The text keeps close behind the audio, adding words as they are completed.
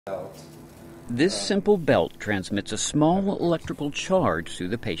This simple belt transmits a small electrical charge through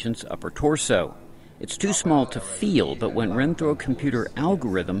the patient's upper torso. It's too small to feel, but when run through a computer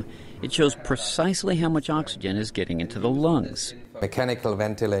algorithm, it shows precisely how much oxygen is getting into the lungs. Mechanical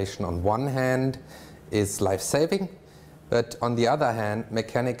ventilation on one hand is life-saving, but on the other hand,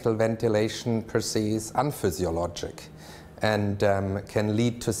 mechanical ventilation per se is unphysiologic and can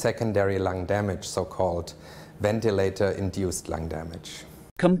lead to secondary lung damage, so-called ventilator-induced lung damage.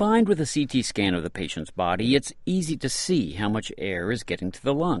 Combined with a CT scan of the patient's body, it's easy to see how much air is getting to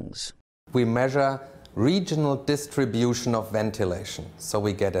the lungs. We measure regional distribution of ventilation. So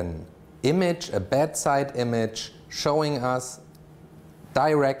we get an image, a bedside image, showing us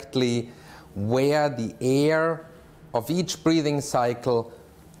directly where the air of each breathing cycle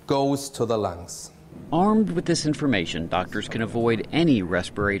goes to the lungs. Armed with this information, doctors can avoid any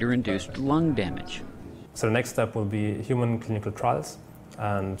respirator-induced lung damage. So the next step will be human clinical trials.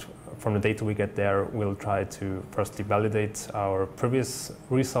 And from the data we get there, we'll try to firstly validate our previous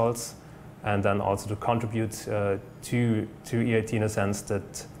results and then also to contribute to EIT in a sense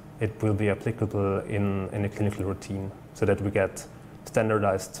that it will be applicable in a clinical routine so that we get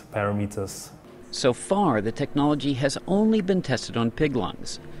standardized parameters. So far, the technology has only been tested on pig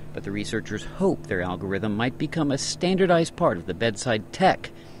lungs, but the researchers hope their algorithm might become a standardized part of the bedside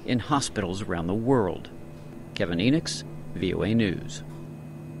tech in hospitals around the world. Kevin Enochs, VOA News.